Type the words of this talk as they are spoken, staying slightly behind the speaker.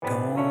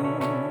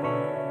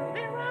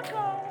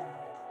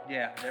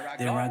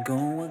There I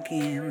go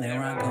again,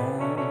 there I go.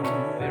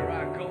 There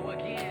I go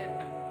again.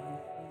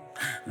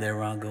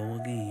 There I go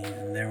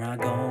again, there I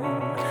go.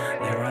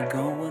 There I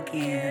go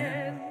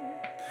again.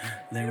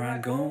 There I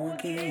go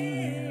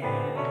again.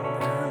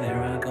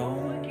 There I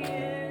go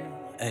again.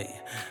 Hey,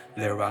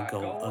 there I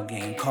go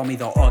again. Call me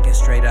the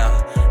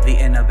orchestrator, the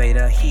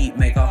innovator, heat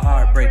maker,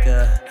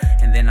 heartbreaker.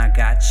 And then I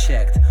got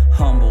checked,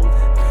 humbled,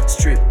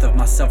 stripped of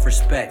my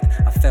self-respect.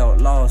 I felt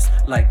lost,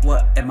 like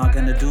what am I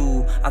gonna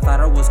do? I thought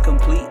I was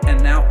complete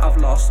and now I've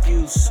lost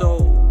you.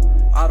 So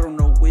I don't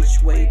know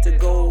which way to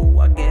go.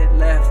 I get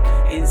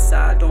left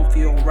inside, don't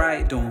feel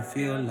right, don't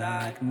feel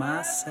like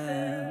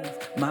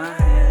myself. My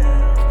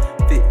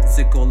health,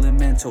 physical and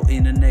mental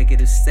in a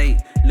negative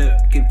state.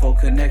 Looking for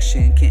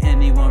connection, can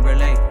anyone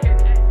relate?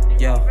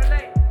 Yo,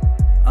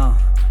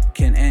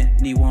 can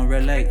anyone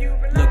relate?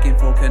 Looking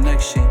for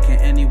connection, can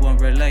anyone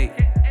relate?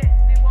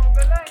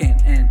 Can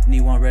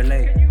anyone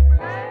relate?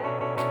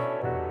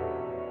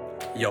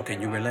 Yo,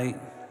 can you relate?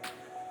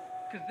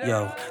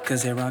 Yo,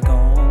 cause there I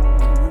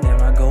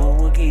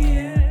go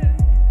again.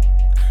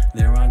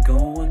 There I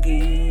go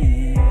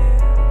again.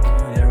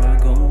 There I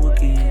go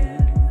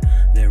again.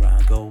 There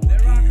I go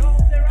again.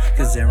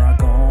 Cause there I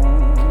go